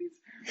 Look at these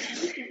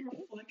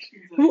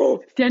reflections.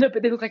 Whoa, stand up,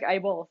 but they look like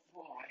eyeballs.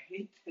 Oh, I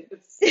hate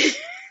this.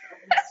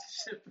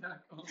 Shit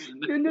back on.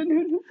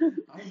 No.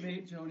 I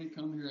made Joni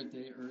come here a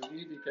day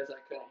early because I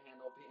couldn't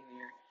handle being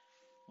here.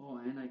 Oh,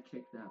 and I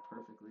kicked that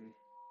perfectly.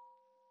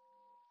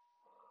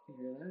 You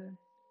hear that?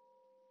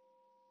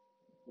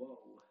 Whoa.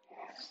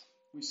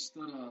 We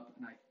stood up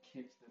and I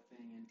kicked the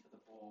thing into the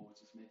bowl,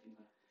 which is making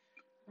the...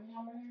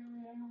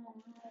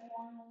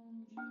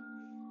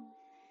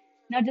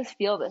 Now just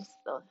feel this,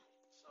 though.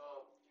 So,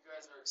 you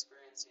guys are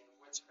experiencing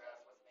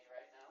witchcraft with me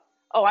right now?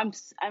 Oh,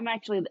 I'm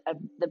actually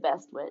the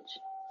best witch.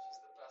 She's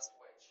the best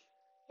witch.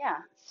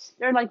 Yeah.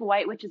 There are like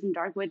white witches and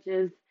dark witches.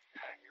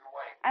 Yeah, you're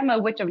white. I'm a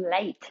witch of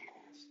light.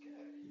 That's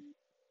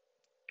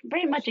good.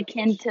 Very much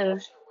akin to...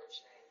 What's your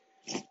witch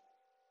name?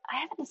 I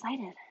haven't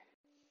decided.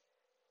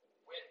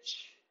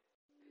 Witch.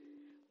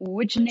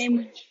 Which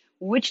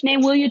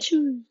name will you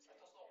choose?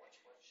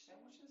 Witch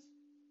sandwiches?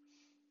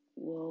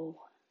 Whoa.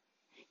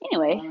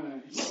 Anyway.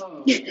 Alright,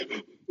 so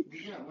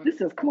This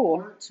is cool.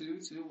 Part two,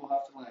 we'll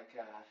have to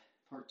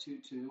part two,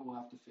 we'll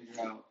have to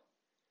figure out.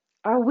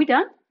 Are we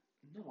done?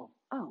 No.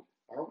 Oh.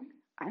 Are we?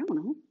 I don't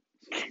know.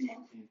 Stop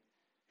talking.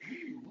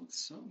 You look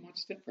so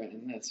much different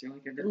in this. You're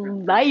like a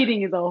different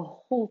Lighting is a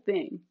whole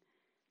thing.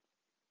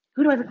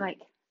 Who do I look like?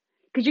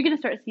 Because you're gonna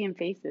start seeing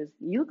faces.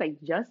 You look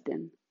like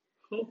Justin.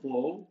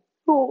 Hello,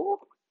 Oh.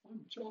 I'm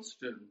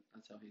Justin.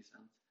 That's how he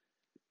sounds.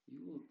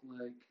 You look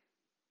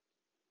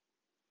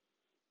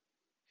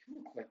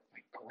like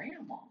my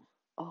grandma.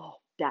 Oh,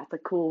 that's a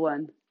cool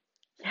one.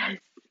 Yes.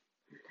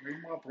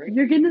 Grandma Brady.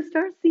 You're gonna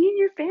start seeing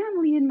your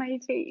family in my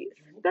face.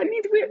 That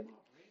means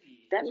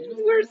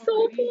we're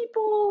soul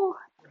people.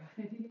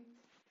 Right?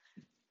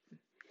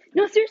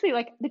 No, seriously,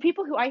 like the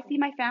people who I see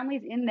my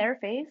families in their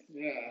face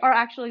are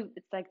actually,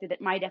 it's like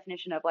my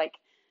definition of like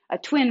a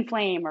twin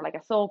flame or like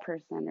a soul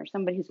person or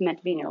somebody who's meant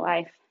to be in your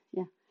life.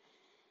 Yeah.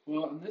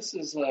 Well, and this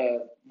is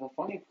the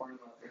funny part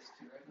about this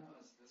too right now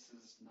is this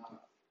is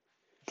not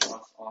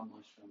us on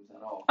mushrooms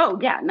at all. Oh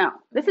yeah, no,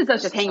 this is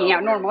us just hanging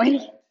out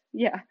normally.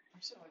 Yeah. I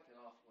should like it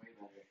off way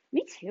better.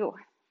 Me too.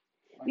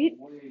 Like, way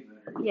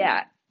better.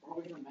 Yeah. Or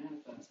we're gonna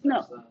manifest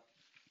No. stuff.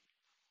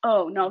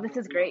 Oh no, this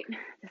is great.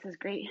 This is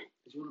great.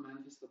 Did you want to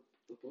manifest the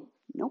book?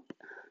 Nope.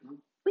 No?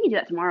 We can do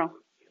that tomorrow.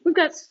 We've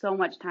got so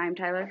much time,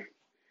 Tyler.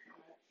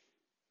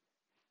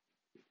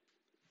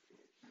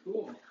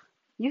 Cool.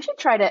 You should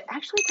try to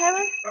actually,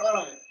 Tyler.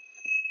 Alright.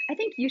 I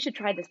think you should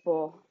try this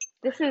bowl.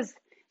 This is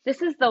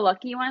the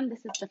lucky one. This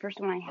is the first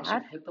one I had.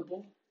 I should hit the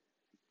bowl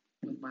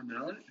with my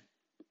mallet.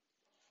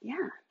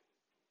 Yeah.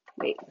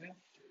 Wait. Okay.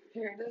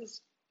 Here it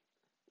is.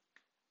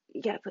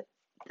 You gotta put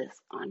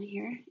this on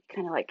here,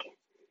 kind of like.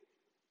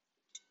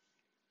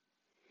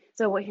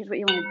 So here's what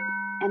you want to,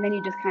 and then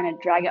you just kind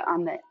of drag it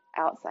on the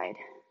outside.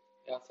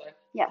 The outside?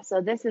 Yeah.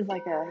 So this is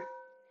like a,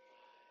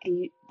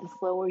 and the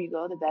slower you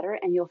go, the better,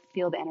 and you'll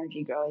feel the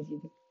energy grow as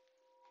you.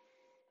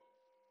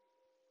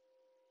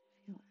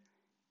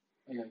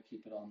 I gotta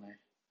keep it on there.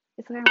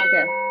 It's kind of like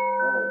a.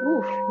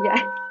 Oof. Yeah.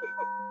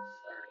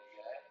 Sorry,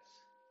 guys.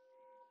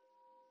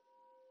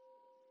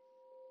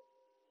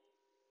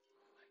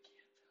 I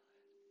can't feel it.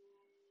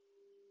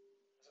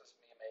 This is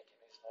me making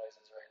these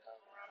noises right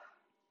now.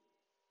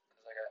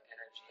 Because I got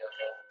energy of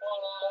the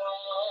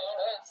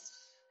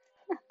boss.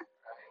 Right?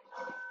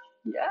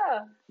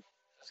 Yeah.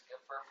 Is this good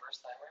for a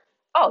first timer?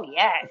 Oh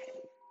yes. It's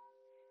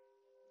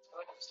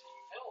like I just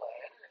feel that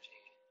energy.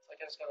 It's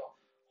like I just gotta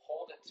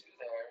hold it to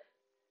there.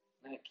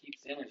 And then it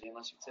keeps the energy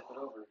unless you tip it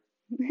over.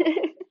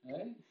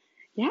 Right?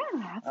 Yeah,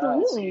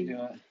 absolutely. So you do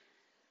it.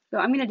 So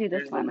I'm gonna do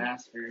this Here's one. The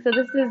master. So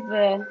this is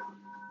the.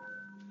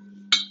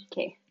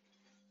 Okay,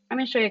 I'm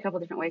gonna show you a couple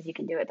different ways you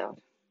can do it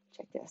though.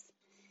 Check this.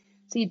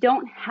 So you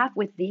don't have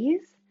with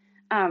these,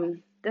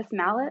 this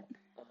mallet,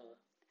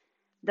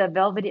 the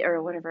velvety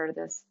or whatever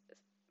this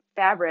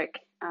fabric,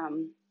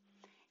 and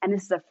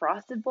this is a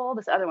frosted bowl.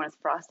 This other one is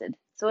frosted.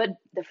 So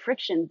the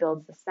friction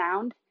builds the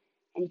sound,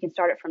 and you can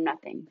start it from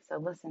nothing. So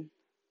listen.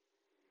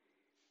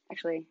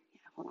 Actually,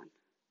 yeah, hold on.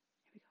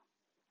 Here we go.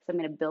 So I'm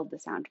gonna build the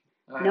sound.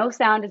 Right. No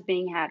sound is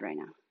being had right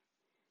now.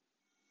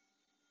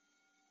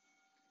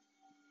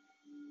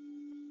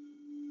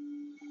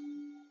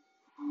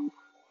 Wow.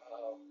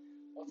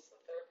 What's the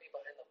therapy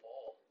behind the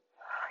bowl?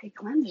 It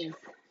cleanses. You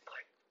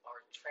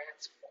are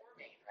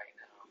transforming right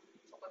now.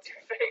 So what's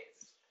your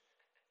face?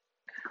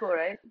 Cool,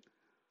 right?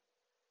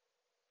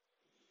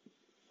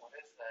 What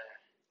is that?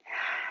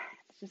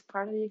 It's just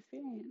part of the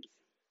experience.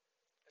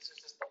 This is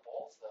just the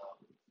bowls, though.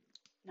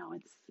 No,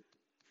 it's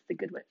the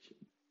Good Witch.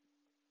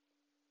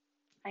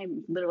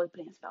 I'm literally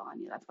putting a spell on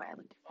you. That's why I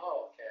looked.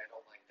 Oh, okay. I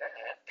don't like that.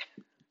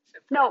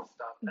 No,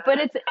 but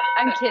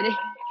I'm kidding.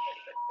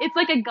 It's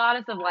like a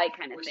goddess of light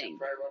kind of we thing. We should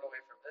probably run away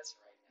from this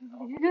right now.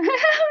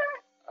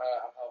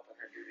 I'm helping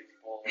her do these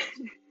bowls.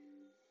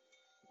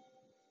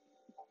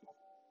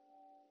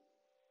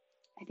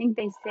 I think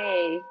they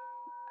say,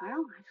 I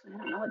don't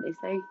know what they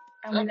say.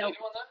 I mean, doing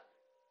that?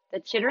 The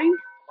chittering? Am I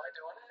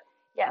doing it?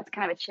 Yeah, it's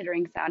kind of a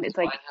chittering sound. It's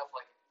like. Does mine have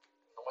like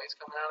noise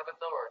coming out of it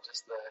though, or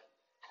just the?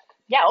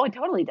 Yeah, oh, it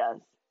totally does.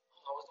 Oh,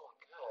 I was doing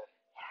good.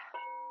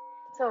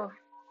 Yeah.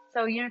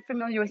 So you're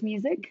familiar with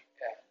music?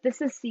 Yeah.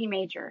 This is C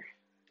major.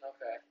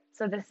 Okay.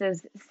 So this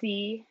is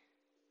C,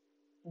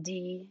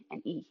 D,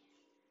 and E.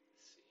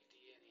 C, D,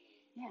 and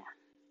E. Yeah.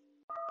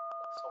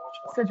 So which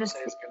one would you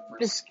say is good for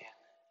skin?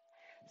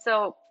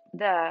 So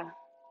the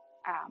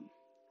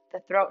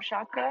throat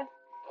chakra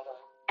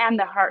and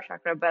the heart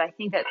chakra, but I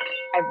think that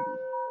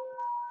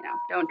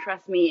don't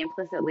trust me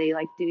implicitly.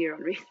 Like, do your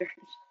own research.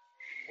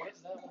 What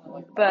is that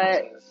one that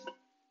bounces?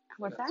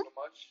 What's that? Too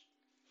much?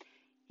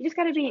 You just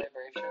gotta be.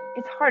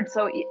 It's hard.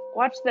 So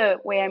watch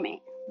the way I'm.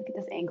 Look at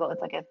this angle.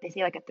 It's like they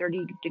say like a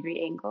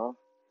 30-degree angle.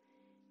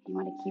 You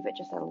want to keep it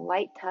just a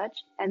light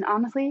touch. And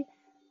honestly,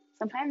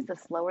 sometimes the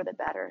slower the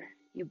better.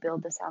 You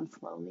build the sound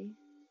slowly.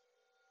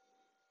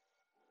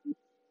 There you go.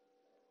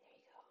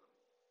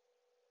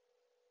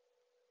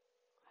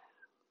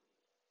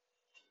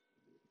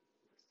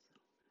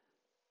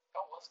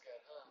 That was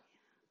good, huh?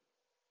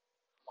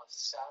 I'm a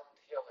sound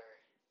healer.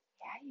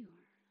 Yeah, you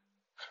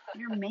are.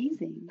 You're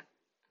amazing.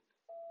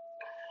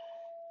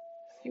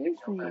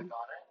 Seriously. Back on it.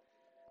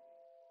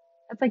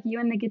 That's like you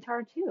and the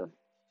guitar too,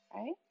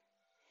 right?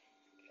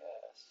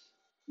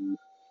 Yes.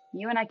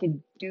 You and I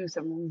could do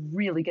some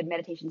really good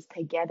meditations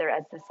together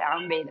as the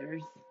sound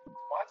bathers.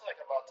 Mine's like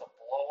about to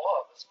blow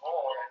up. This bowl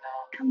right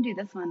now. Come do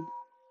this one.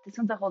 This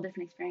one's a whole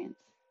different experience.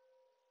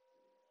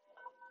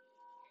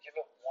 Give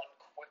it one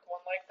quick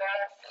one like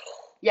that.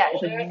 Yeah,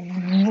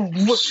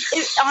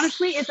 it's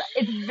honestly, it's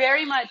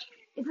very much.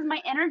 This is my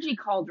energy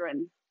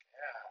cauldron.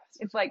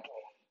 Yeah. It's like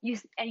you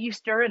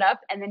stir it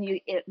up and then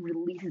it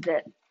releases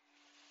it.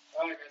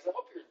 All right, guys. I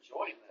hope you're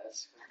enjoying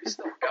this. We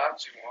still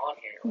got you on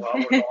here while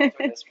we're going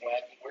through this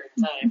wacky weird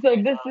time. So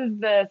this is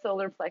the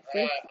solar plexus.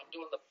 I'm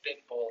doing the big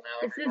bowl now,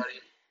 everybody.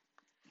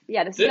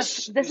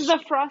 This is a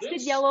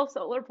frosted yellow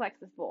solar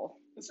plexus bowl.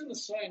 This in the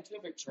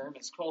scientific term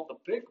is called the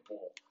big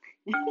bowl.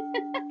 This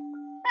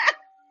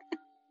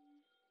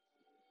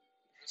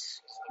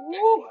is the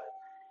big one.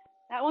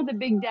 That one's a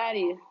big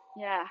daddy.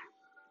 Yeah.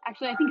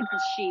 Actually, I think it's a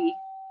she.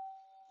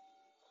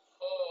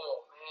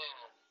 Oh,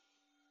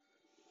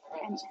 man. I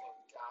got this thing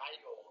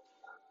dialed.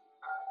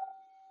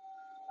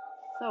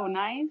 So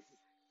nice.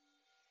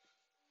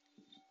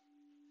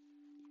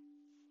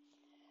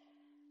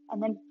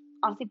 And then,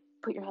 honestly,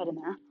 put your head in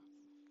there.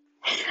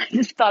 I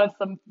just thought of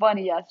some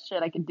funny ass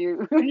shit I could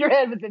do when your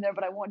head was in there,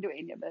 but I won't do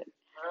any of it.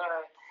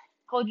 Alright.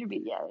 Hold your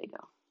beat. Yeah, there you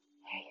go.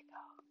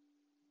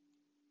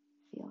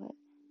 There you go. Feel it.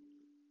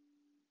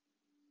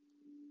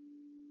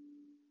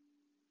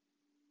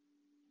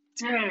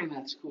 Dang,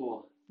 that's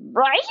cool.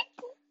 Right?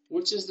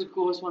 Which is the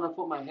coolest one to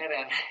put my head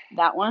in?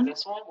 That one?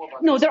 This one? What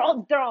about No, this they're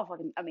one? all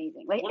fucking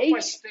amazing. Like, What if I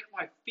stick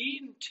my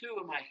feet in two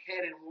and my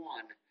head in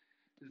one?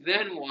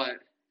 Then what?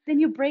 Then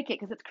you break it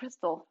because it's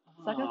crystal.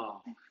 Sucker.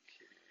 Oh.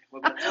 What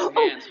about two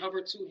hands?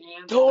 Hover two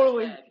hands.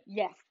 Totally. On the head.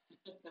 Yes.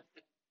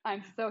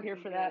 I'm so here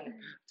for that. 2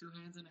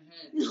 hands and a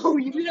head. Oh,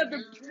 you could have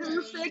the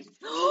perfect.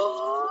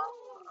 Oh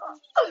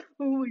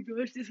my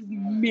gosh, this was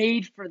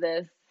made for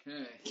this.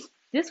 Okay.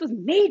 This was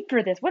made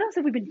for this. What else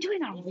have we been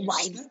doing our If you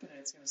lives? step in it,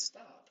 it's gonna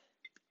stop.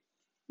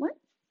 What?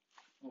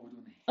 Oh, we're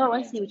doing the Oh, I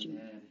hands see what and you the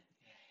mean. head.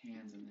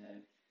 Hands and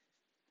head.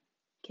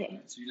 Okay.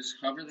 Right, so you just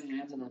cover the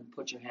hands and then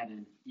put your head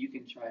in. You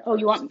can try it. Oh,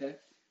 you first, want- okay?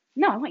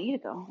 No, I want you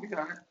to go. You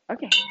got it.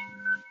 Okay. Well,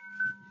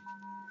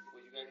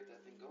 you gotta get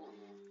that thing going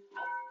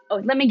though. Oh,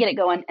 let me get it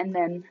going and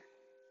then.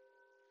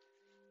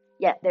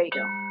 Yeah, there you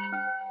go.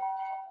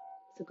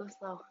 So go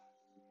slow.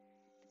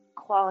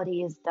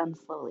 Quality is done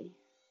slowly.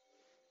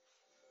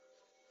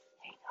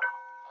 There you go.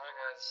 Alright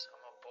guys,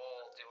 I'm a bowl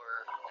doer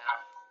now.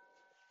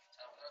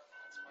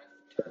 That's my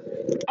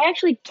turn. I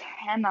actually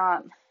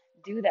cannot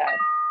do that.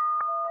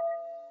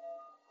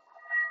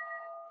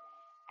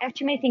 I have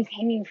too many things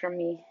hanging from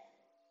me. You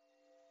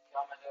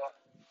want me to do it?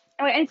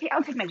 Oh, wait,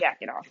 I'll take my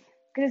jacket off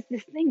because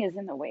this thing is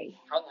in the way.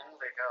 How long will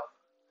they go?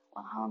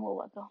 Well, how long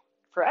will it go?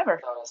 Forever.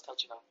 I thought I was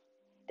touching them.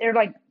 They're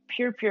like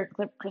pure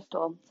clip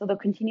crystal, so they'll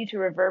continue to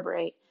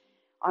reverberate.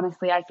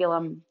 Honestly, I feel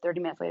them 30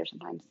 minutes later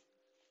sometimes.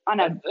 Oh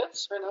no, Like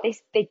this right now?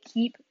 they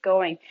keep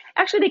going.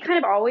 Actually, they kind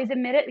of always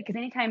emit it because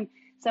anytime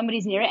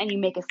somebody's near it and you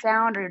make a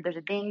sound or there's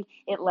a ding,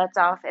 it lets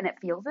off and it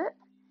feels it.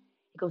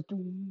 It goes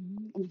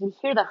doom, and you can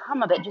hear the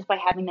hum of it just by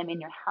having them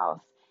in your house.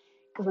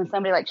 Because when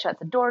somebody like shuts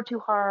the door too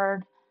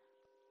hard,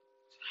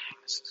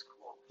 This is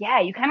cool. yeah,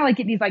 you kind of like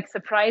get these like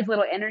surprise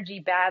little energy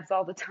baths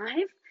all the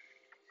time.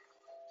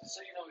 Just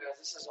so you know, guys,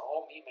 this is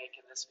all me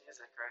making this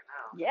music right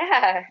now.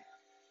 Yeah.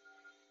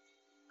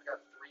 I got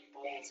 3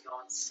 bowls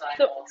going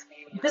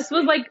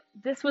simultaneously.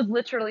 This was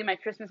literally my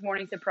Christmas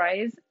morning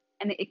surprise.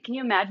 And can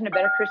you imagine a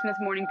better Christmas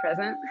morning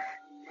present?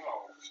 No.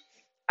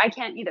 I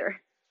can't either.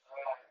 Alright,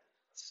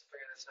 let's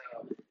figure this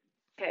out.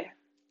 Okay.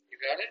 You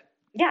got it?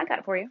 Yeah, I got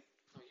it for you.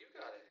 No, you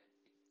got it.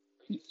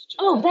 You just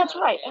Oh, that's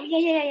got right. it. Oh,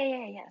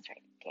 yeah, that's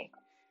right. Okay.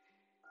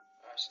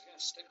 Alright, she's gonna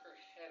stick her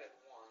head in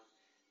one,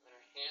 and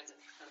her hands in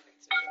front of it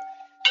too.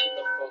 Get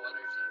the full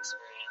energy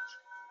experience.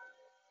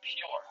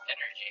 Pure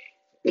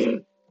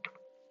energy.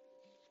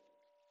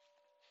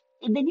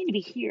 They need to be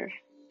here.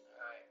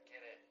 Alright,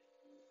 get it.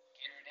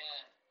 Get her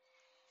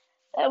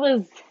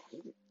in.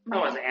 That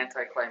was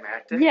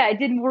anticlimactic. yeah, it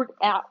didn't work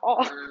at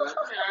all.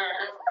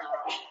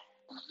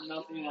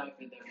 Nothing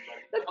happened,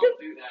 everybody. That's Don't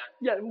do that.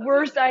 Yeah,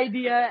 worst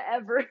idea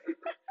ever.